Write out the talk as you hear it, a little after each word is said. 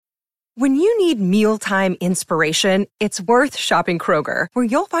When you need mealtime inspiration, it's worth shopping Kroger, where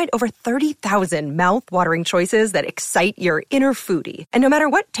you'll find over 30,000 mouth-watering choices that excite your inner foodie. And no matter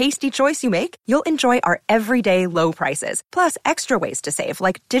what tasty choice you make, you'll enjoy our everyday low prices, plus extra ways to save,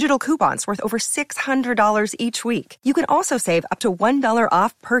 like digital coupons worth over $600 each week. You can also save up to $1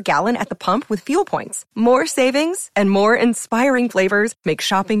 off per gallon at the pump with fuel points. More savings and more inspiring flavors make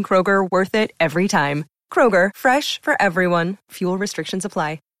shopping Kroger worth it every time. Kroger, fresh for everyone. Fuel restrictions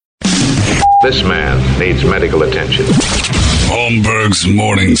apply. This man needs medical attention. Holmberg's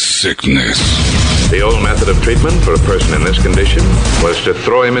morning sickness. The old method of treatment for a person in this condition was to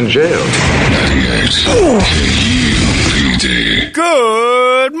throw him in jail. 98 KUPD.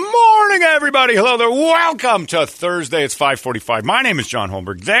 Good morning, everybody. Hello there. Welcome to Thursday. It's 5:45. My name is John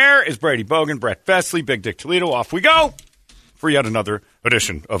Holmberg. There is Brady Bogan, Brett Vesley, Big Dick Toledo. Off we go for yet another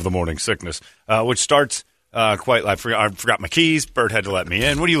edition of the Morning Sickness, which starts quite live. I forgot my keys. Bert had to let me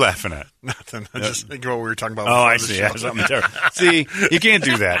in. What are you laughing at? Nothing. I just think about what we were talking about. Oh, I see. Yeah, something terrible. See, you can't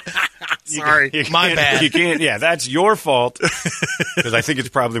do that. Sorry. My bad. You can't. Yeah, that's your fault. Because I think it's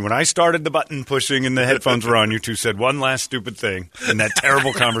probably when I started the button pushing and the headphones were on, you two said one last stupid thing in that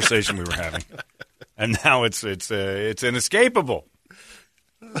terrible conversation we were having. And now it's inescapable.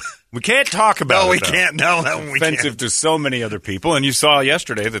 We can't talk about it. No, we can't. No, that one we can't. Offensive to so many other people. And you saw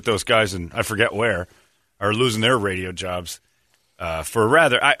yesterday that those guys in, I forget where, are losing their radio jobs for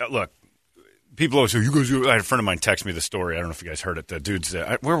look, people always say, you guys, I had a friend of mine text me the story. I don't know if you guys heard it. The dudes,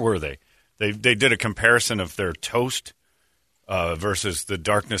 where were they? They did a comparison of their toast versus the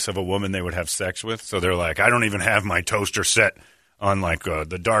darkness of a woman they would have sex with. So they're like, I don't even have my toaster set on like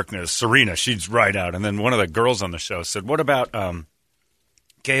the darkness. Serena, she's right out. And then one of the girls on the show said, what about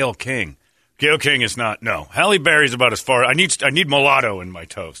Gayle King? Gayle King is not, no. Halle Berry's about as far, I need mulatto in my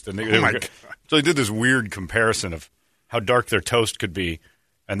toast. And so they did this weird comparison of how dark their toast could be,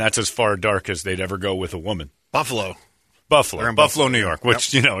 and that's as far dark as they'd ever go with a woman. Buffalo, New York,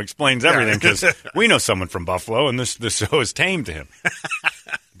 which, explains everything, because we know someone from Buffalo, and this show is tame to him.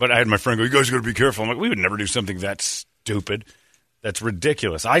 But I had my friend go, you guys got to be careful. I'm like, we would never do something that stupid. That's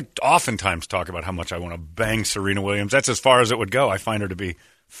ridiculous. I oftentimes talk about how much I want to bang Serena Williams. That's as far as it would go. I find her to be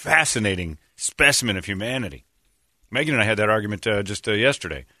fascinating specimen of humanity. Megan and I had that argument just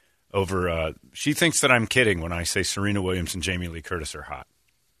yesterday over she thinks that I'm kidding when I say Serena Williams and Jamie Lee Curtis are hot.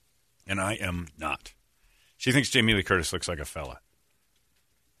 And I am not. She thinks Jamie Lee Curtis looks like a fella.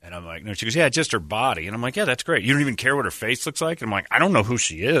 And I'm like, no. She goes, yeah, just her body. And I'm like, yeah, that's great. You don't even care what her face looks like? And I'm like, I don't know who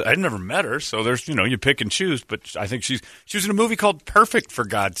she is. I've never met her. So there's, you pick and choose. But I think she was in a movie called Perfect, for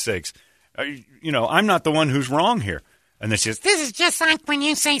God's sakes. I'm not the one who's wrong here. And then she says, this is just like when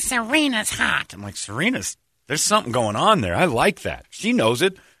you say Serena's hot. I'm like, there's something going on there. I like that. She knows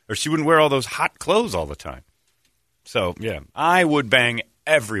it, or she wouldn't wear all those hot clothes all the time. So, yeah, I would bang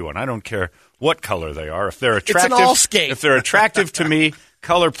everyone. I don't care what color they are. If they're attractive, it's an all-skate. If they're attractive to me,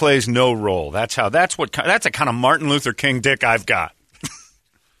 color plays no role. That's a kind of Martin Luther King dick I've got.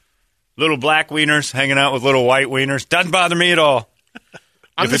 Little black wieners hanging out with little white wieners. Doesn't bother me at all.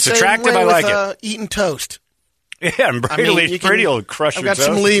 If it's attractive, I like it. Eating toast. Yeah, and Brady will crush your toast.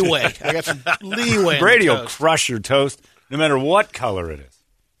 I've got some leeway. Brady will crush your toast no matter what color it is.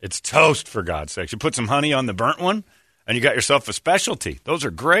 It's toast, for God's sakes. You put some honey on the burnt one, and you got yourself a specialty. Those are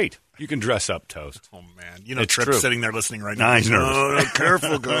great. You can dress up toast. Oh, man. Tripp's sitting there listening right now. Nah, he's nervous. No,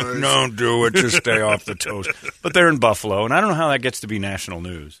 careful, guys. Don't do it. Just stay off the toast. But they're in Buffalo, and I don't know how that gets to be national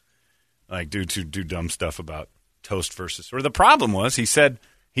news. Like, dudes who do dumb stuff about toast versus... Or the problem was, he said...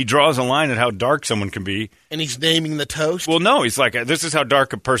 He draws a line at how dark someone can be. And he's naming the toast? Well, no. He's like, this is how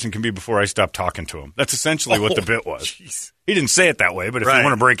dark a person can be before I stop talking to him. That's essentially what the bit was. Geez. He didn't say it that way, but if you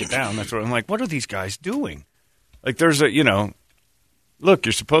want to break it down, that's what I'm like, what are these guys doing? Like, there's look,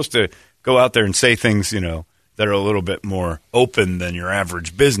 you're supposed to go out there and say things, that are a little bit more open than your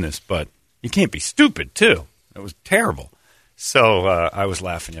average business, but you can't be stupid, too. It was terrible. So I was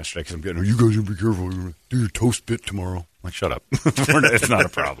laughing yesterday because I'm getting, you guys got to be careful. You're going to do your toast bit tomorrow. I'm like, shut up. It's not a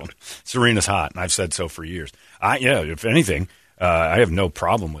problem. Serena's hot, and I've said so for years. If anything, I have no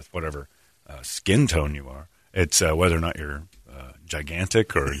problem with whatever skin tone you are. It's whether or not you're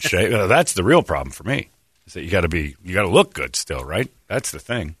gigantic or in shape. That's the real problem for me. Is that you got to look good still, right? That's the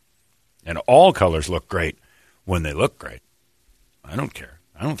thing. And all colors look great when they look great. I don't care.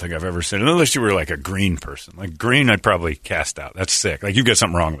 I don't think I've ever seen it, unless you were like a green person. Like green, I'd probably cast out. That's sick. Like you got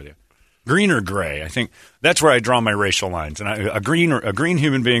something wrong with you. Green or gray, I think that's where I draw my racial lines. And a green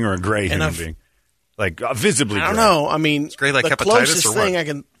human being or a gray human being, like visibly gray. I don't know. I mean, it's gray like the hepatitis closest or thing what? I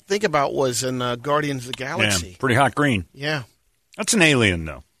can think about was in Guardians of the Galaxy. Yeah, pretty hot green. Yeah. That's an alien,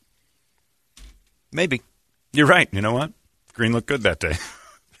 though. Maybe. You're right. You know what? Green looked good that day.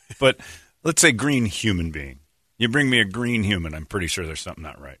 But let's say green human being. You bring me a green human, I'm pretty sure there's something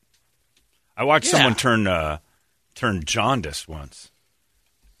not right. I watched someone turn jaundice once,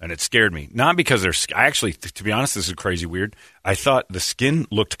 and it scared me. Not because I actually, to be honest, this is crazy weird. I thought the skin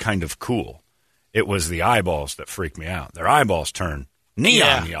looked kind of cool. It was the eyeballs that freaked me out. Their eyeballs turned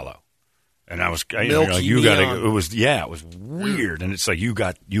neon yellow. And I was, you got to. It was weird, and it's like you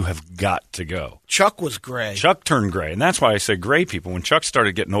have got to go. Chuck was gray. Chuck turned gray, and that's why I say gray people. When Chuck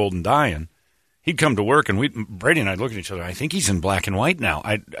started getting old and dying, he'd come to work, and Brady and I'd look at each other. I think he's in black and white now.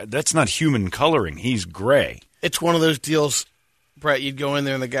 That's not human coloring. He's gray. It's one of those deals, Brett. You'd go in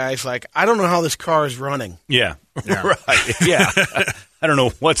there, and the guy's like, "I don't know how this car is running." Yeah. Right. Yeah, I don't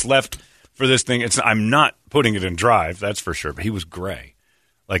know what's left for this thing. I'm not putting it in drive, that's for sure. But he was gray.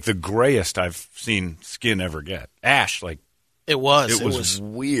 Like the grayest I've seen skin ever get. Ash, like it was. It was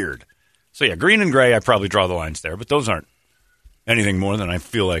weird. So yeah, green and gray, I probably draw the lines there, but those aren't anything more than I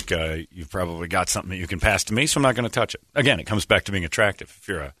feel like you've probably got something that you can pass to me, so I'm not going to touch it. Again, it comes back to being attractive.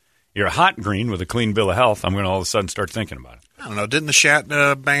 If you're a hot green with a clean bill of health, I'm going to all of a sudden start thinking about it. I don't know. Didn't the Shat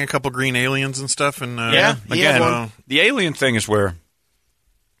bang a couple green aliens and stuff? And again, the alien thing is where.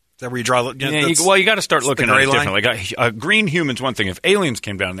 Is that where you draw? You got to start looking at it differently. Like a green human's one thing. If aliens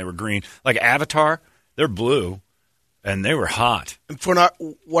came down and they were green, like Avatar, they're blue, and they were hot. And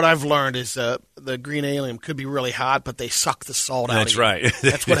what I've learned is the green alien could be really hot, but they suck the salt out. That's right.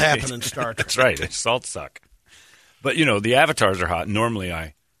 That's what happened in Star Trek. That's right. They salt suck. But the avatars are hot. Normally,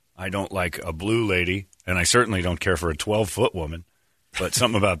 I don't like a blue lady, and I certainly don't care for a 12-foot woman. But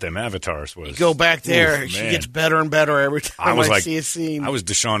something about them avatars was... You go back there, she gets better and better every time I see a scene. I was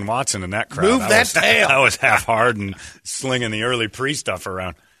Deshaun Watson in that crowd. Move that tail. I was half hard and slinging the early pre-stuff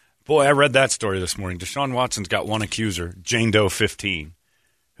around. Boy, I read that story this morning. Deshaun Watson's got one accuser, Jane Doe 15,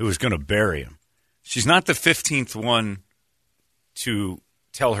 who is going to bury him. She's not the 15th one to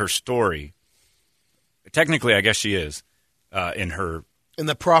tell her story. Technically, I guess she is in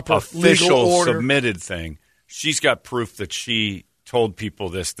the proper official legal order. Submitted thing. She's got proof that she told people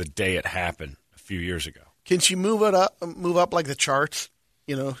this the day it happened a few years ago. Can she move up like the charts?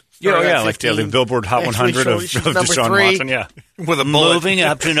 Like the Billboard Hot 100 of Deshaun Watson. Yeah, with a bullet. Moving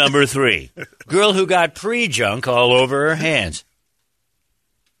up to number 3, girl who got pre-junk all over her hands.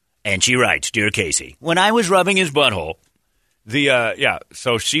 And she writes, "Dear Casey, when I was rubbing his butthole,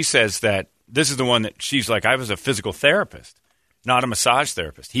 So she says that this is the one that she's like, I was a physical therapist, not a massage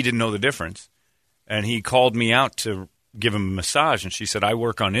therapist. He didn't know the difference, and he called me out to give him a massage, and she said, I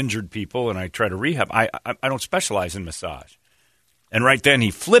work on injured people, and I try to rehab. I don't specialize in massage. And right then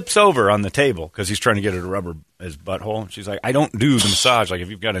he flips over on the table because he's trying to get her to rub his butthole. And she's like, I don't do the massage. Like, if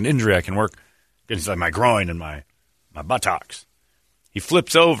you've got an injury, I can work. It's like my groin and my buttocks. He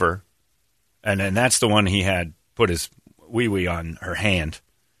flips over, and then that's the one he had put his wee-wee on her hand.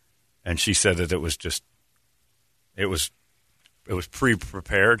 And she said that it was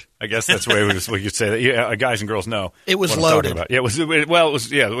pre-prepared. I guess that's the way we could say that. Yeah, guys and girls know. It was loaded. Yeah, it was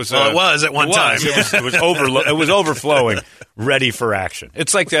at one time. It was overflowing, ready for action.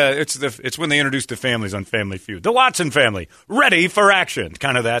 It's like it's when they introduced the families on Family Feud. The Watson family, ready for action,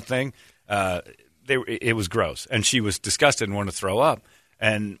 kind of that thing. It was gross, and she was disgusted and wanted to throw up.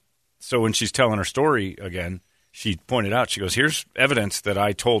 And so when she's telling her story again, she pointed out, she goes, "Here's evidence that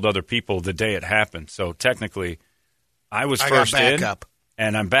I told other people the day it happened. So technically, I was first in,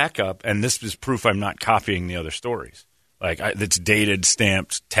 and I'm back up, and this is proof I'm not copying the other stories. Like, it's dated,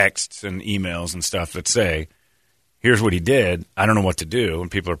 stamped texts and emails and stuff that say, here's what he did. I don't know what to do."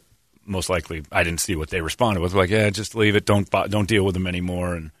 And people are most likely, I didn't see what they responded with. Like, yeah, just leave it. Don't deal with him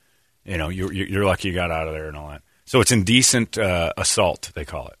anymore. And, you're lucky you got out of there and all that. So it's indecent assault, they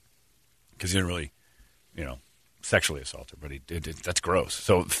call it, because he didn't really, sexually assault her, but he did. That's gross.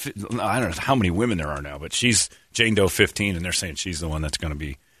 So I don't know how many women there are now, but she's Jane Doe 15, and they're saying she's the one that's going to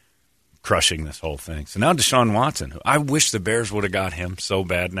be crushing this whole thing. So now Deshaun Watson, I wish the Bears would have got him so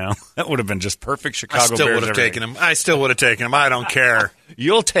bad now. That would have been just perfect Chicago Bears. I still would have taken him. I don't care.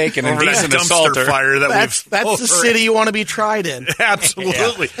 You'll take an indecent assaulter. Fire that's the city you want to be tried in.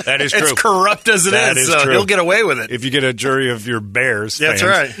 Absolutely. Yeah, that is true. It's corrupt as it is, so true. He'll get away with it. If you get a jury of your Bears That's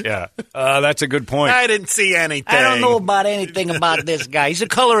fans. right. Yeah. That's a good point. I didn't see anything. I don't know about anything about this guy. He's a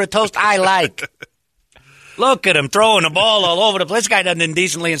color of toast I like. Look at him throwing the ball all over the place. This guy doesn't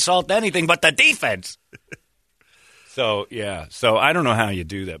indecently insult anything but the defense. So I don't know how you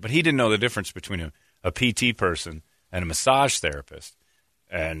do that. But he didn't know the difference between a PT person and a massage therapist.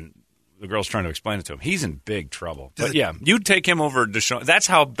 And the girl's trying to explain it to him. He's in big trouble. But, yeah, you'd take him over Deshaun. That's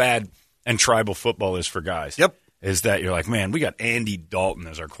how bad and tribal football is for guys. Yep. is that you're like, man, we got Andy Dalton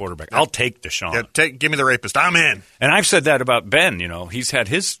as our quarterback. I'll take Deshaun. Yeah, give me the rapist. I'm in. And I've said that about Ben. He's had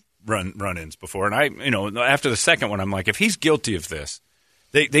his run-ins before. And after the second one, I'm like, if he's guilty of this,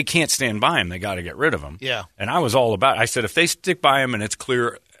 they can't stand by him. They got to get rid of him. Yeah. And I was all about it. I said, if they stick by him and it's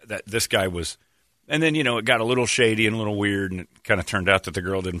clear that this guy was – and then, it got a little shady and a little weird, and it kind of turned out that the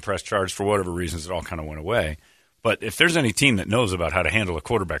girl didn't press charge for whatever reasons. It all kind of went away. But if there's any team that knows about how to handle a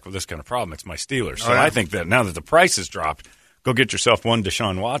quarterback with this kind of problem, it's my Steelers. So I think that now that the price has dropped, go get yourself one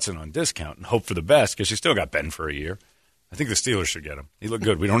Deshaun Watson on discount and hope for the best because you still got Ben for a year. I think the Steelers should get him. He looked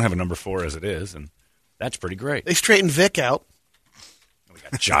good. We don't have a number 4 as it is, and that's pretty great. They straightened Vic out. We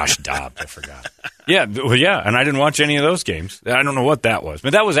got Josh Dobbs. I forgot. Yeah, and I didn't watch any of those games. I don't know what that was.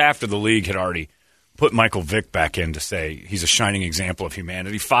 But that was after the league had already put Michael Vick back in to say he's a shining example of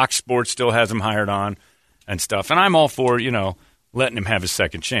humanity. Fox Sports still has him hired on and stuff. And I'm all for, letting him have his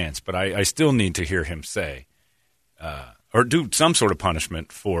second chance. But I still need to hear him say or do some sort of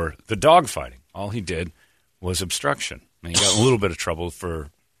punishment for the dogfighting. All he did was obstruction. And he got a little bit of trouble for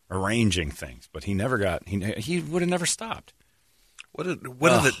arranging things. But he never got – he would have never stopped. What do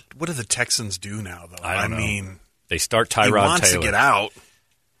the Texans do now, though? I don't know. Mean, they start Tyrod he wants Taylor. to get out.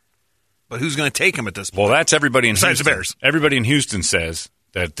 But who's going to take him at this point? Well, that's everybody in Besides Houston. the Bears. Everybody in Houston says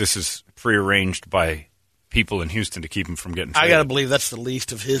that this is prearranged by people in Houston to keep him from getting traded. I got to believe that's the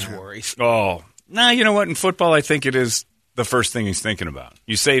least of his worries. Oh, you know what? In football, I think it is the first thing he's thinking about.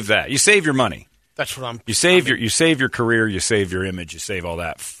 You save that. You save your money. That's what I'm. You save your career. You save your image. You save all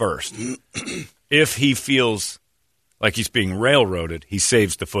that first. If he feels like he's being railroaded, he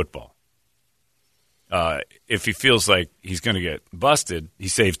saves the football. If he feels like he's going to get busted, he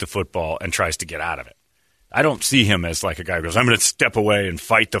saves the football and tries to get out of it. I don't see him as like a guy who goes, I'm going to step away and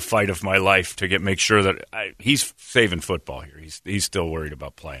fight the fight of my life to make sure that he's saving football here. He's still worried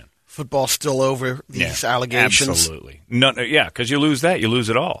about playing. Football's still over these allegations. Absolutely. Because you lose that, you lose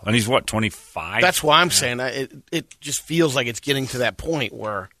it all. And he's, 25? That's why I'm saying it just feels like it's getting to that point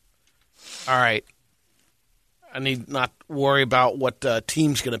where, all right, I need not worry about what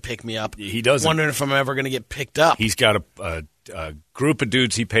team's going to pick me up. He doesn't. Wondering if I'm ever going to get picked up. He's got a group of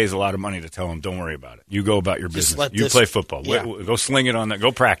dudes he pays a lot of money to tell him, don't worry about it. You go about your business. You play football. Yeah. Go sling it on that.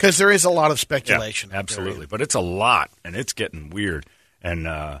 Go practice. Because there is a lot of speculation. Yeah, absolutely. But it's a lot, and it's getting weird. And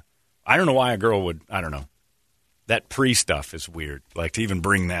I don't know why a girl would – I don't know. That pre-stuff is weird. Like, to even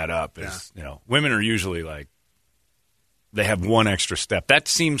bring that up is, women are usually like, they have one extra step. That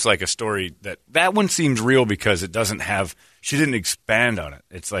seems like a story that one seems real because it doesn't have – she didn't expand on it.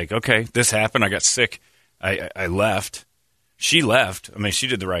 It's like, okay, this happened. I got sick. I left. She left. I mean, she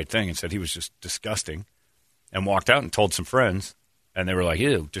did the right thing and said he was just disgusting and walked out and told some friends. And they were like,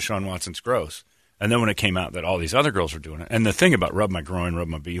 ew, Deshaun Watson's gross. And then when it came out that all these other girls were doing it, and the thing about rub my groin, rub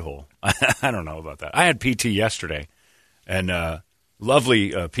my beehole, I don't know about that. I had PT yesterday, and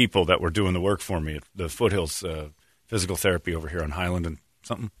lovely people that were doing the work for me at the Foothills Physical Therapy over here on Highland and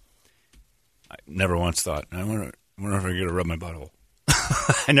something. I never once thought, I wonder if I'm going to rub my butthole.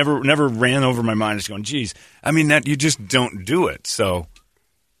 I never ran over my mind just going, geez. I mean, that you just don't do it. So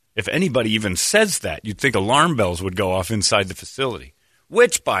if anybody even says that, you'd think alarm bells would go off inside the facility,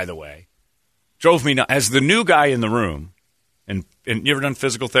 which, by the way, drove me nuts. As the new guy in the room, and you ever done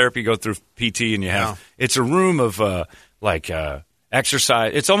physical therapy, go through PT, and you have it's a room of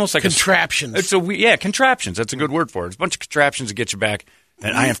exercise. It's almost like contraptions. Contraptions. That's a good word for it. It's a bunch of contraptions that get you back.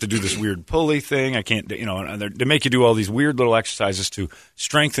 And I have to do this weird pulley thing. I can't, they make you do all these weird little exercises to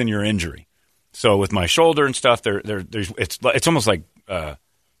strengthen your injury. So with my shoulder and stuff, it's almost like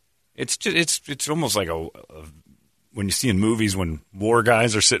it's almost like a when you see in movies when war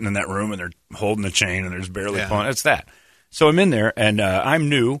guys are sitting in that room and they're holding the chain and there's barely pulling. It's that. So I'm in there and I'm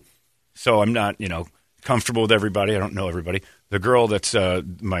new, so I'm not comfortable with everybody. I don't know everybody. The girl that's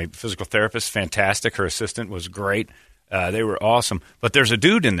my physical therapist, fantastic. Her assistant was great. They were awesome. But there's a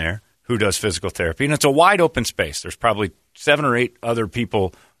dude in there who does physical therapy, and it's a wide open space. There's probably 7 or 8 other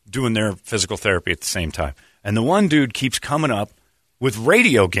people doing their physical therapy at the same time. And the one dude keeps coming up with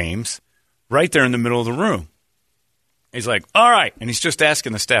radio games right there in the middle of the room. He's like, all right. And he's just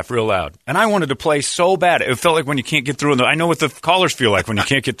asking the staff real loud. And I wanted to play so bad. It felt like when you can't get through. I know what the callers feel like when you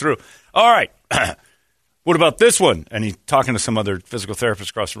can't get through. All right. What about this one? And he's talking to some other physical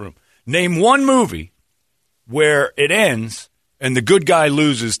therapist across the room. Name one movie where it ends and the good guy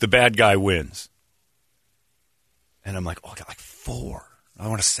loses, the bad guy wins. And I'm like, I got like 4. I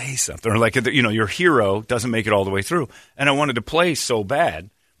want to say something. Or like, your hero doesn't make it all the way through. And I wanted to play so bad,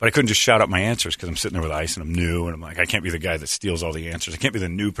 but I couldn't just shout out my answers because I'm sitting there with ice and I'm new. And I'm like, I can't be the guy that steals all the answers. I can't be the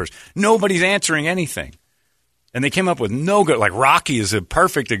new person. Nobody's answering anything. And they came up with no good. Like Rocky is a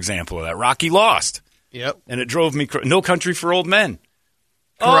perfect example of that. Rocky lost. Yep. And it drove me No Country for Old Men.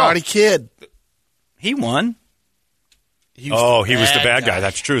 Karate Kid. He won. He was the bad guy.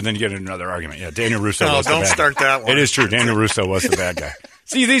 That's true. Then you get another argument. Yeah, Daniel Russo was the bad guy. Don't start that one. It is true. Daniel Russo was the bad guy.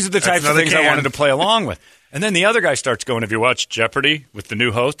 See, these are the types of things I wanted to play along with. And then the other guy starts going, have you watched Jeopardy with the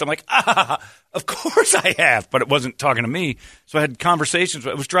new host? I'm like, of course I have. But it wasn't talking to me. So I had conversations.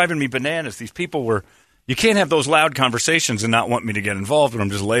 It was driving me bananas. These people were, you can't have those loud conversations and not want me to get involved when I'm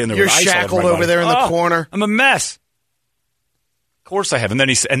just laying there You're with ice all over my shackled body. over there in the corner. I'm a mess. Of course I have. And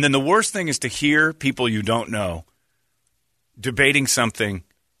then the worst thing is to hear people you don't know debating something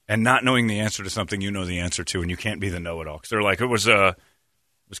and not knowing the answer to something you know the answer to, and you can't be the know-it-all. Because they're like, it was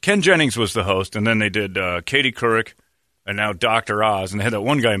Ken Jennings was the host, and then they did Katie Couric, and now Dr. Oz, and they had that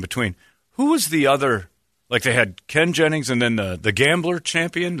one guy in between. Who was the other? Like they had Ken Jennings, and then the gambler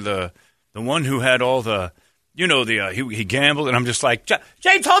champion, the one who had all the, he gambled, and I'm just like,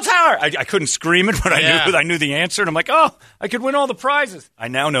 James Holzhauer! I couldn't scream it, but I knew the answer, and I'm like, oh, I could win all the prizes. I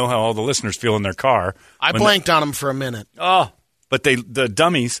now know how all the listeners feel in their car. I blanked on him for a minute. Oh, but the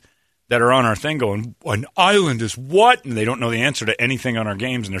dummies that are on our thing going, an island is what? And they don't know the answer to anything on our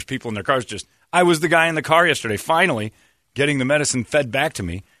games, and there's people in their cars I was the guy in the car yesterday, finally getting the medicine fed back to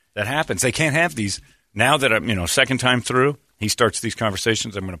me. That happens. They can't have these. Now that I'm, second time through, he starts these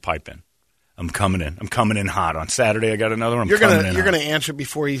conversations, I'm going to pipe in. I'm coming in. I'm coming in hot. On Saturday, I got another one. You're going to answer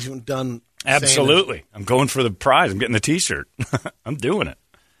before he's even done. Absolutely. I'm going for the prize. I'm getting the T-shirt. I'm doing it.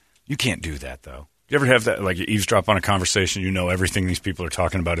 You can't do that, though. You ever have that, like you eavesdrop on a conversation, everything these people are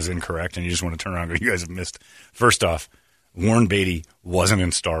talking about is incorrect, and you just want to turn around and go, you guys have missed. First off, Warren Beatty wasn't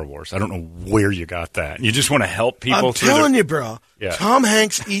in Star Wars. I don't know where you got that. You just want to help people. I'm telling you, bro. Yeah. Tom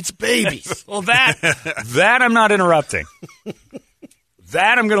Hanks eats babies. Well, that I'm not interrupting.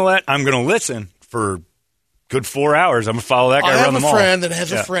 That I'm going to listen for good 4 hours. I'm going to follow that guy around the mall. I have a friend that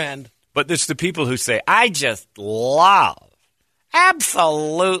has a friend. But it's the people who say, I just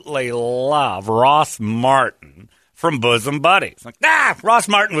absolutely love Ross Martin from Bosom Buddies. Like, Ross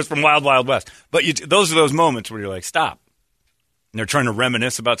Martin was from Wild Wild West. But those are those moments where you're like, stop. And they're trying to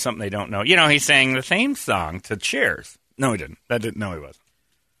reminisce about something they don't know. He sang the theme song to Cheers. No, he didn't. No, he wasn't.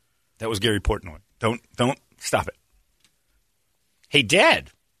 That was Gary Portnoy. Don't stop it. He did.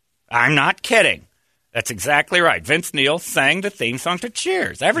 I'm not kidding. That's exactly right. Vince Neil sang the theme song to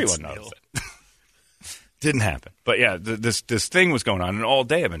Cheers. Everyone knows it. Didn't happen. But yeah, this thing was going on, and all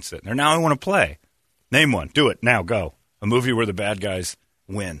day I've been sitting there. Now I want to play. Name one. Do it. Now, go. A movie where the bad guys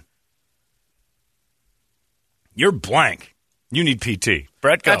win. You're blank. You need PT.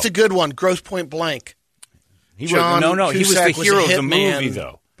 Brett, go. That's a good one. Grosse Point Blank. He was the hero of the movie,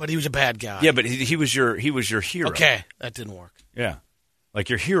 though. But he was a bad guy. Yeah, but he was your hero. Okay, that didn't work. Yeah. Like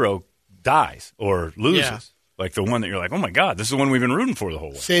your hero dies or loses. Yeah. Like the one that you're like, oh, my God, this is the one we've been rooting for the whole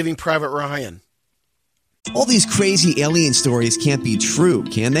way. Saving Private Ryan. All these crazy alien stories can't be true,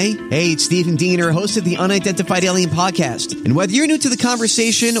 can they? Hey, it's Stephen Diener, host of the Unidentified Alien Podcast. And whether you're new to the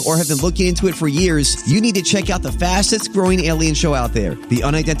conversation or have been looking into it for years, you need to check out the fastest growing alien show out there, the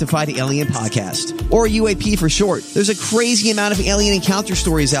Unidentified Alien Podcast, or UAP for short. There's a crazy amount of alien encounter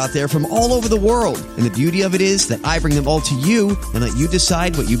stories out there from all over the world. And the beauty of it is that I bring them all to you and let you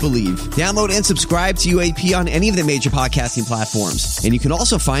decide what you believe. Download and subscribe to UAP on any of the major podcasting platforms. And you can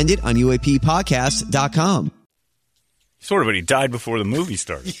also find it on UAPpodcast.com. Sort of, but he died before the movie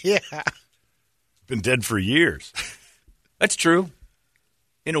started. Yeah. Been dead for years. That's true.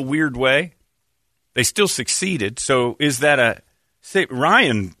 In a weird way. They still succeeded. So is that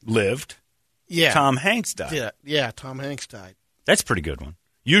Ryan lived. Yeah. Tom Hanks died. Yeah, Tom Hanks died. That's a pretty good one.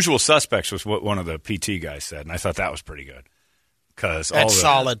 Usual Suspects was what one of the PT guys said, and I thought that was pretty good. That's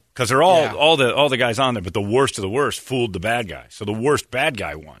solid. Because they're all the guys on there, but the worst of the worst fooled the bad guy. So the worst bad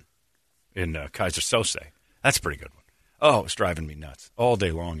guy won in Kaiser Sose. That's a pretty good one. Oh, it was driving me nuts all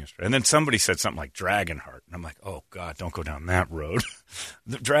day long yesterday. And then somebody said something like Dragonheart. And I'm like, oh, God, don't go down that road.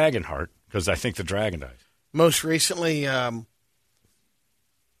 The Dragonheart, because I think the dragon dies. Most recently,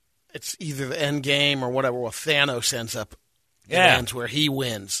 it's either the end game or whatever. Well, Thanos ends up ends where he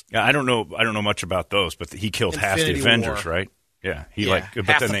wins. Yeah, I don't know much about those, but he killed half the Avengers, right? Yeah. Half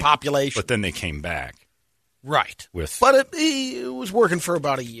the population. But then they came back. Right. But it was working for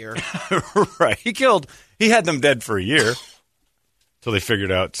about a year. Right. He had them dead for a year until they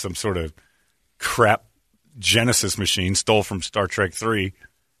figured out some sort of crap Genesis machine stole from Star Trek 3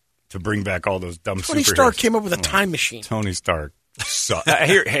 to bring back all those dumb superheroes. Tony Stark came up with a time machine. Tony Stark sucks.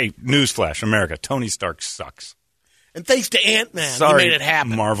 Hey, newsflash, America. Tony Stark sucks. And thanks to Ant-Man, Sorry, he made it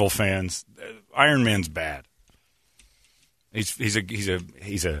happen. Marvel fans. Iron Man's bad. He's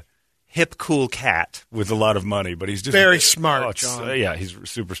a hip, cool cat with a lot of money, but he's just very smart, John. Yeah, he's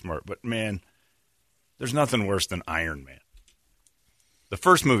super smart. But, man, There's nothing worse than Iron Man. The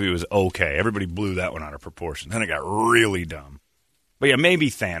first movie was okay. Everybody blew that one out of proportion. Then it got really dumb. But yeah,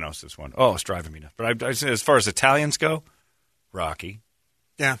 maybe Thanos is one. Oh, it's driving me nuts. But I say as far as Italians go, Rocky.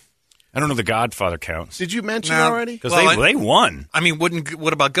 Yeah. I don't know if The Godfather counts. Did you mention No. already? Because they won. I mean,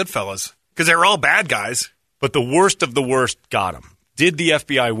 what about Goodfellas? Because they're all bad guys. But the worst of the worst got them. Did the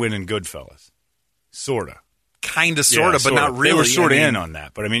FBI win in Goodfellas? Sort of. Kind of, sort of, but not really. They were sort of I mean, in on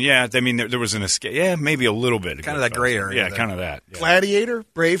that. But, I mean, yeah, there was an escape. Yeah, maybe a little bit. Kind of that gray area. Yeah, kind of that. Yeah. Gladiator,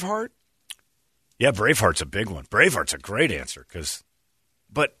 Braveheart. Yeah, Braveheart's a big one. Braveheart's a great answer.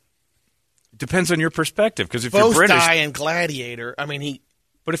 But it depends on your perspective. Because if Both you're British. die in Gladiator. I mean,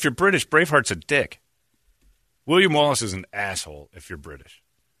 But if you're British, Braveheart's a dick. William Wallace is an asshole if you're British.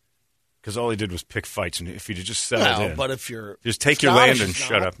 Because all he did was pick fights, and if you just settled in. but if you're just take your Scottish land and is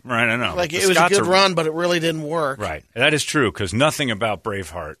shut not. up. Right, I know. Like, The it was Scots a good are- run, but it really didn't work. Right. That is true, because nothing about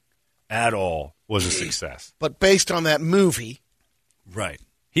Braveheart at all was a success. But based on that movie, Right.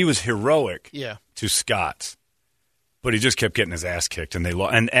 He was heroic yeah. to Scots, but he just kept getting his ass kicked, and they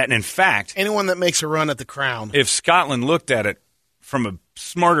lost. And in fact, Anyone that makes a run at the crown. if Scotland looked at it from a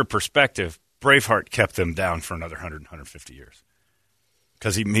smarter perspective, Braveheart kept them down for another 100, 150 years.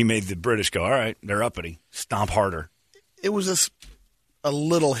 Because he made the British go, all right, they're uppity, stomp harder. It was a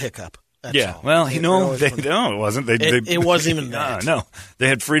little hiccup. That's Yeah, all. well, It no, really it wasn't. It wasn't even that. No, they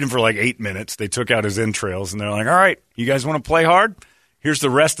had freedom for like 8 minutes. They took out his entrails, and they're like, all right, you guys want to play hard? Here's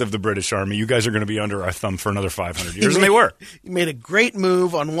the rest of the British army. You guys are going to be under our thumb for another 500 years. And they were. He made a great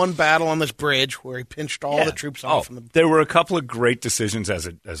move on one battle on this bridge where he pinched all the troops off. From the There were a couple of great decisions as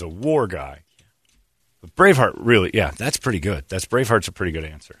a war guy. But Braveheart, really, yeah, that's pretty good. Braveheart's a pretty good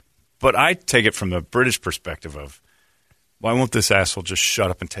answer. But I take it from the British perspective of, why won't this asshole just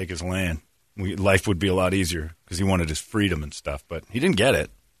shut up and take his land? Life would be a lot easier because he wanted his freedom and stuff. But he didn't get it.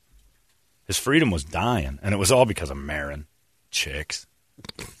 His freedom was dying, and it was all because of Marin. Chicks.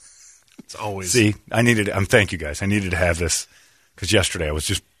 It's always. See, thank you guys. I needed to have this because yesterday I was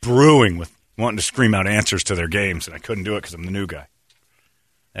just brewing with wanting to scream out answers to their games, and I couldn't do it because I'm the new guy.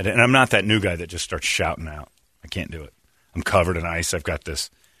 And I'm not that new guy that just starts shouting out. I can't do it. I'm covered in ice. I've got this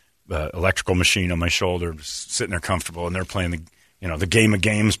electrical machine on my shoulder, sitting there comfortable, and they're playing the game of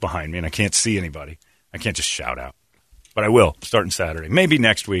games behind me, and I can't see anybody. I can't just shout out. But I will, starting Saturday. Maybe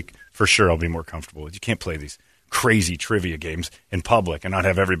next week, for sure, I'll be more comfortable. You can't play these crazy trivia games in public and not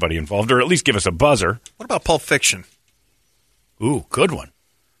have everybody involved, or at least give us a buzzer. What about Pulp Fiction? Ooh, good one.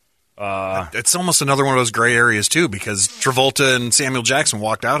 It's almost another one of those gray areas, too, because Travolta and Samuel Jackson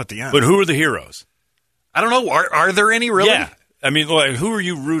walked out at the end. But who are the heroes? I don't know. Are there any, really? Yeah. I mean, like, who are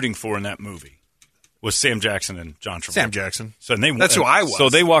you rooting for in that movie? Was Sam Jackson and John Travolta. Sam Jackson. So That's who I was. So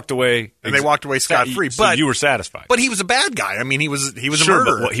they walked away. And they walked away scot-free. So But you were satisfied. But he was a bad guy. I mean, he was sure, a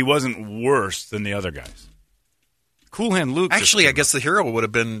murderer. But he wasn't worse than the other guys. Cool Hand Luke. Actually, I guess the hero would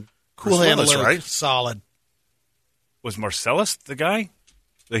have been Cool Bruce Hand Willis, Luke, right? solid. Was Marcellus the guy?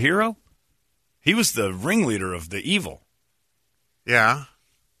 The hero? He was the ringleader of the evil. Yeah.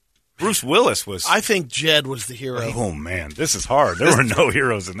 Bruce Willis was. I think Jed was the hero. Oh, man. This is hard. There were no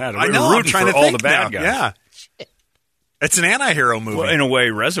heroes in that. I We know. were I'm rooting trying for to all think the bad now. guys. Yeah. It's an anti-hero movie. Well, in a way,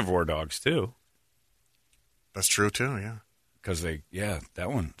 Reservoir Dogs, too. That's true, too, yeah. Because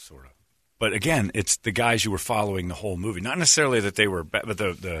that one sort of. But again, it's the guys you were following the whole movie. Not necessarily that they were, but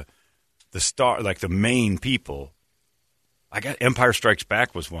the star, like the main people. I got Empire Strikes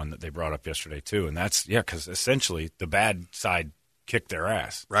Back was one that they brought up yesterday too, and that's because essentially the bad side kicked their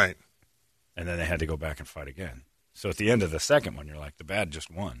ass, Right. and then they had to go back and fight again. So at the end of the second one, you're like, the bad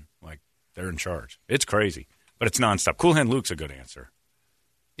just won, like they're in charge. It's crazy, but it's nonstop. Cool Hand Luke's a good answer.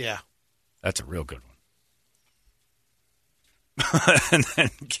 Yeah. That's a real good one. And then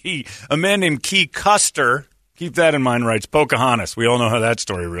a man named Key Custer, keep that in mind, writes Pocahontas. We all know how that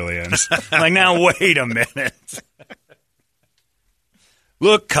story really ends. Like, now, wait a minute.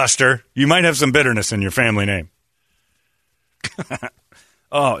 Look, Custer, you might have some bitterness in your family name.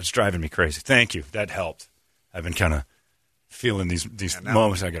 Oh, it's driving me crazy. Thank you. That helped. I've been kind of feeling these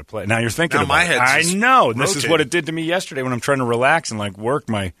moments I got to play. Now you're thinking now about my it. head's I just know. This is rotating. what it did to me yesterday when I'm trying to relax and like work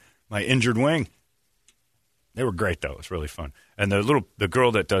my injured wing. They were great, though. It was really fun. And the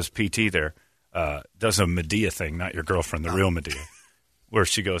girl that does PT there does a Medea thing, not your girlfriend, the real Medea, where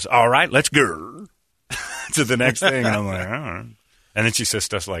she goes, all right, let's go to the next thing. And I'm like, all right. And then she says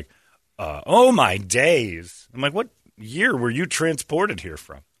stuff like, oh, my days. I'm like, what year were you transported here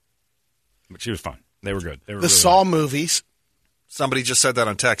from? But she was fun. They were good. They were The really Saw good. movies. Somebody just said that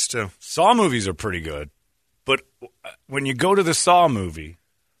on text, too. Saw movies are pretty good. But when you go to the Saw movie,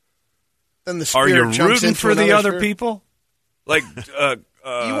 Then the are spirit you jumps rooting into for the another other spirit. people? Like,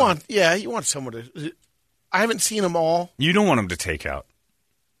 You want someone to. I haven't seen them all. You don't want him to take out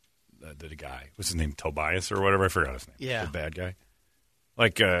the guy. What's his name? Tobias or whatever? I forgot his name. Yeah. The bad guy.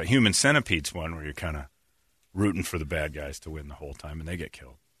 Like Human Centipede's one where you're kind of rooting for the bad guys to win the whole time, and they get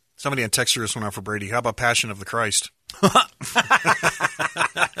killed. Somebody on text this one out for Brady. How about Passion of the Christ?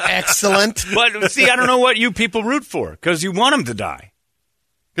 Excellent. But, see, I don't know what you people root for because you want him to die.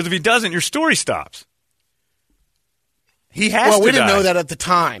 Because if he doesn't, your story stops. He has to die. Well, we didn't know that at the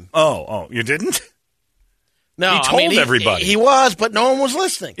time. Oh, you didn't? No, he told everybody. He was, but no one was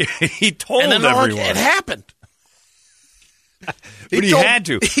listening. He told and then everyone. It happened. But he had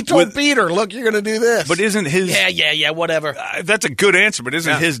to. He told Peter, look, you're going to do this. But isn't his... Yeah, whatever. That's a good answer, but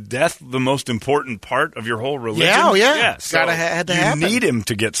isn't his death the most important part of your whole religion? Yeah. So had to happen. You need him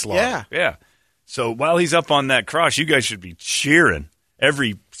to get slaughtered. Yeah. So while he's up on that cross, you guys should be cheering.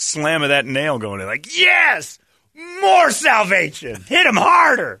 Every slam of that nail going in like, yes! More salvation! Hit him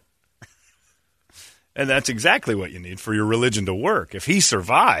harder! And that's exactly what you need for your religion to work. If he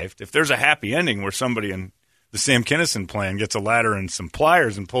survived, if there's a happy ending where somebody in the Sam Kinison plan gets a ladder and some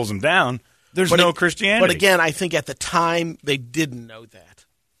pliers and pulls him down, there's no Christianity. But again, I think at the time they didn't know that.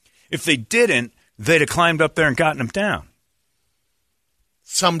 If they didn't, they'd have climbed up there and gotten him down.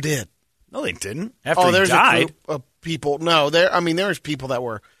 Some did. No, they didn't. After he there's died. a group of people. No, there was people that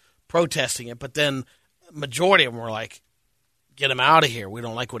were protesting it, but then majority of them were like, get him out of here. We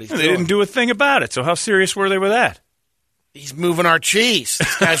don't like what he's doing. They didn't do a thing about it. So how serious were they with that? He's moving our cheese.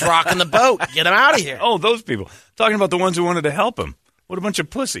 This guy's rocking the boat. Get him out of here. Oh, those people. Talking about the ones who wanted to help him. What a bunch of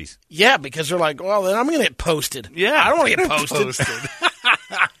pussies. Yeah, because they're like, well, then I'm going to get posted. Yeah. I don't want to get posted.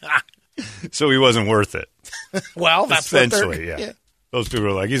 So he wasn't worth it. Well, that's essentially, yeah. Those people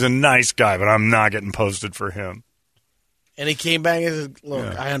are like, he's a nice guy, but I'm not getting posted for him. And he came back and said,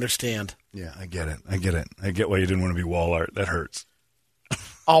 look, I understand. Yeah, I get it. I get why you didn't want to be wall art. That hurts.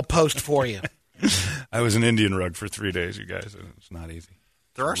 I'll post for you. I was an Indian rug for 3 days, you guys. It's not easy.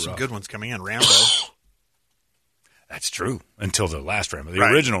 There are some good ones coming in. Rambo. That's true. Until the last Rambo. The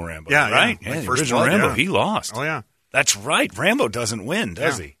original Rambo. Yeah, right? Yeah, the first original blood, Rambo. yeah. He lost. Oh, yeah. That's right. Rambo doesn't win,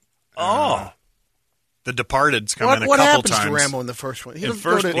 does he? Oh. The Departed's come in a what couple happens times. to Rambo in the first one? He In doesn't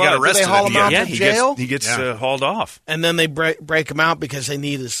first go to, blood, got arrested do they haul at him the out end. to jail? He gets hauled off. And then they break him out because they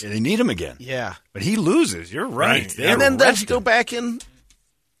need his... They need him again. Yeah. But he loses. You're right. Right. They And then does arrest he go him. back in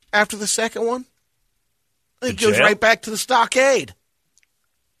after the second one? I think To he goes jail? right back to the stockade.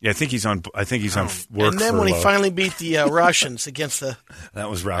 Yeah, I think he's on work And then when he furlough. finally beat the Russians against the That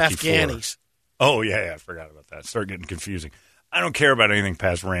was Rocky Afghanis. IV. Oh, yeah, I forgot about that. Start getting confusing. I don't care about anything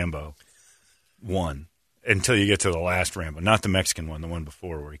past Rambo 1 until you get to the last Rambo. Not the Mexican one, the one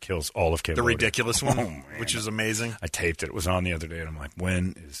before where he kills all of Cambodia. The ridiculous one, Oh, man. which is amazing. I taped it. It was on the other day, and I'm like,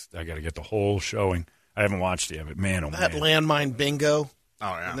 I got to get the whole showing. I haven't watched it yet, but man, oh, That man. landmine bingo. Oh,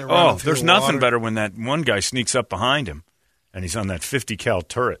 yeah. And they're running through There's the nothing water. better when that one guy sneaks up behind him, and he's on that 50 cal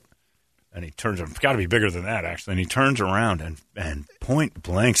turret, and he turns. It's got to be bigger than that actually. And he turns around and point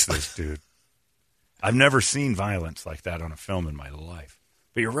blanks this dude. I've never seen violence like that on a film in my life.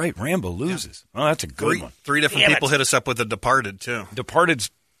 But you're right, Rambo loses. Oh, that's a good one. Three different Damn people it. hit us up with The Departed, too. Departed's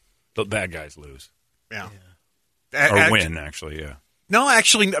the bad guys lose Yeah. or win actually. Yeah, No,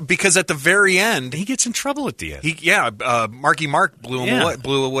 actually, because at the very end, he gets in trouble at the end. Marky Mark blew him away.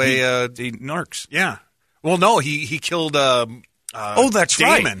 Blew away. He narcs. Yeah. Well, no, he killed. That's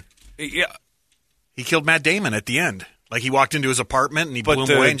Damon. right. Yeah. He killed Matt Damon at the end. Like he walked into his apartment and he blew him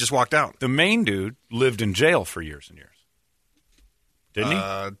the- away and just walked out. The main dude lived in jail for years and years. Didn't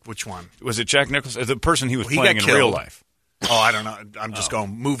he? Which one? Was it Jack Nicholson? The person he was He playing got in real killed. life. Oh, I don't know. I'm just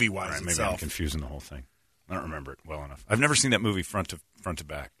going movie All wise right, maybe I'm itself. confusing the whole thing. I don't remember it well enough. I've never seen that movie front to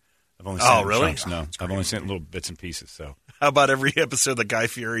back. I've only seen it in really? chunks. No, I've only seen it in little bits and pieces. So, How about every episode that Guy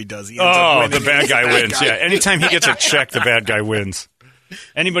Fieri does? He ends up winning. the bad guy Bad wins. guy. Yeah, anytime he gets a check, the bad guy wins.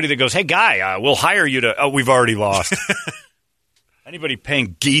 Anybody that goes, "Hey, guy, we'll hire you to," we've already lost. Anybody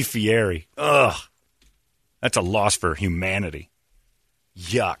paying Guy Fieri, that's a loss for humanity.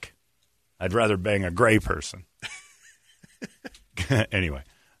 Yuck. I'd rather bang a gray person. Anyway,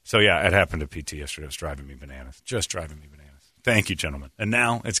 so yeah, it happened to PT yesterday. It was driving me bananas. Just driving me bananas. Thank you, gentlemen. And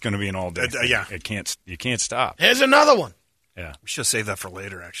now it's going to be an all-day thing. yeah. You can't stop. Here's another one. Yeah. We should save that for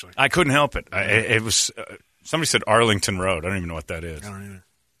later, actually. I couldn't help it. It was somebody said Arlington Road. I don't even know what that is. I don't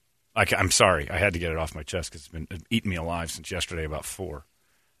either. I'm sorry. I had to get it off my chest because it's been eating me alive since yesterday about 4.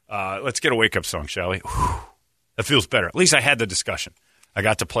 Let's get a wake-up song, shall we? Whew. That feels better. At least I had the discussion. I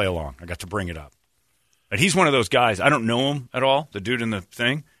got to play along. I got to bring it up. And he's one of those guys. I don't know him at all, the dude in the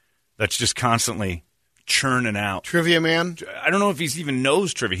thing, that's just constantly churning out. Trivia man. I don't know if he even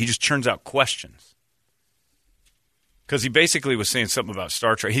knows trivia. He just churns out questions. Because he basically was saying something about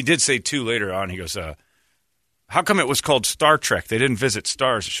Star Trek. He did say, too, later on, he goes, how come it was called Star Trek? They didn't visit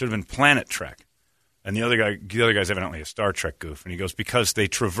stars. It should have been Planet Trek. And the other guy's evidently a Star Trek goof. And he goes, because they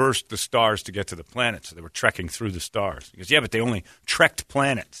traversed the stars to get to the planets. So they were trekking through the stars. He goes, yeah, but they only trekked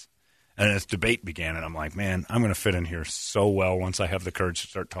planets. And this debate began. And I'm like, man, I'm going to fit in here so well once I have the courage to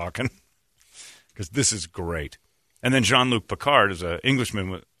start talking. Because this is great. And then Jean-Luc Picard is an Englishman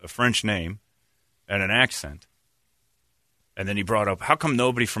with a French name and an accent. And then he brought up, how come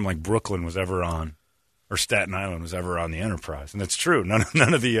nobody from like Brooklyn was ever on, or Staten Island was ever on the Enterprise? And that's true. None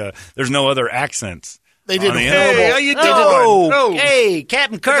of the there's no other accents. They did horrible. Hey, how you doing? Oh, hey,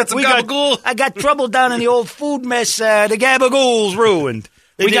 Captain Kirk, I got trouble down in the old food mess. The gabagool's ruined.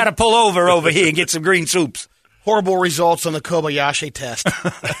 We got to pull over here and get some green soups. Horrible results on the Kobayashi test.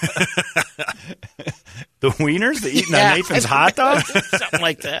 The wieners? The eating on Nathan's hot dog? Something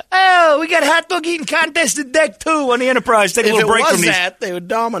like that. Oh, we got a hot dog eating contest at deck 2 on the Enterprise. Take a If little it break was from these. that, they would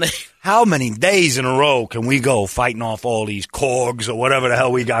dominate. How many days in a row can we go fighting off all these Korgs or whatever the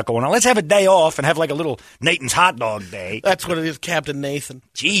hell we got going on? Let's have a day off and have like a little Nathan's hot dog day. That's what it is, Captain Nathan.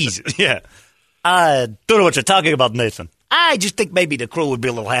 Jesus. Yeah. I don't know what you're talking about, Nathan. I just think maybe the crew would be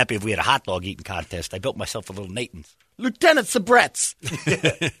a little happy if we had a hot dog eating contest. I built myself a little Nathan's. Lieutenant Sabretz.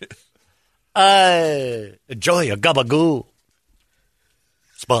 Enjoy a gabagool.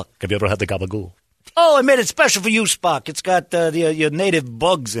 Spock, have you ever had the gabagool? Oh, I made it special for you, Spock. It's got your native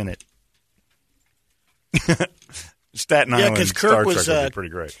bugs in it. Staten Yeah, Island because Star Kirk Trek was would be pretty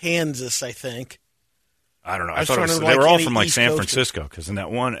great. Kansas, I think. I don't know. I I was thought trying to they like were all any from like East San Coaster. Francisco because in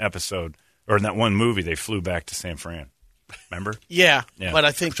that one episode or in that one movie they flew back to San Fran. Remember? Yeah, Yeah. but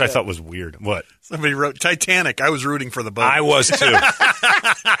I think which I thought was weird. What? Somebody wrote Titanic. I was rooting for the boat. I was too.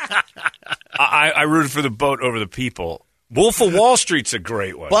 I rooted for the boat over the people. Wolf of Wall Street's a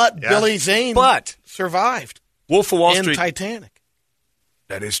great one. But Billy Zane survived Wolf of Wall in Street. Titanic.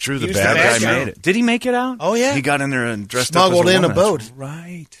 That is true. He The was bad the bad guy guy. made it. Did he make it out? Oh, yeah. He got in there and dressed Smuggled up as in a woman. boat. That's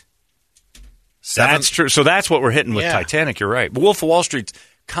right. Seven. That's true. So that's what we're hitting with Yeah. Titanic. You're right. But Wolf of Wall Street's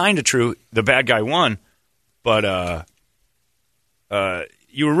kind of true. The bad guy won, but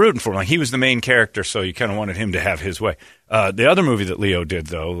you were rooting for him. Like he was the main character, so you kind of wanted him to have his way. The other movie that Leo did,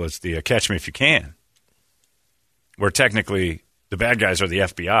 though, was the Catch Me If You Can, where technically the bad guys are the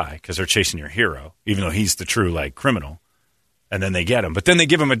FBI because they're chasing your hero, even though he's the true like criminal. And then they get him. But then they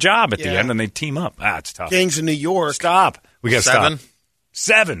give him a job at the Yeah. end and they team up. It's tough. Gangs in New York. Stop. We got to Seven. stop.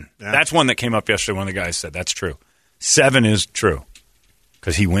 7. Yeah. That's one that came up yesterday. One of the guys said that's true. 7 is true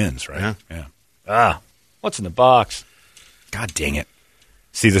because he wins, right? Yeah. What's in the box? God dang it.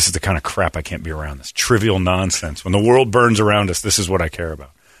 See, this is the kind of crap I can't be around. This trivial nonsense. When the world burns around us, this is what I care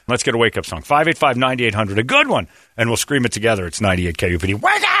about. Let's get a wake-up song. 585-9800, a good one. And we'll scream it together. It's 98 KUPD.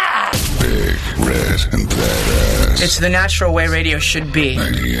 Wake up! Big, red, and badass. It's the natural way radio should be.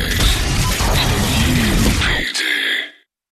 98.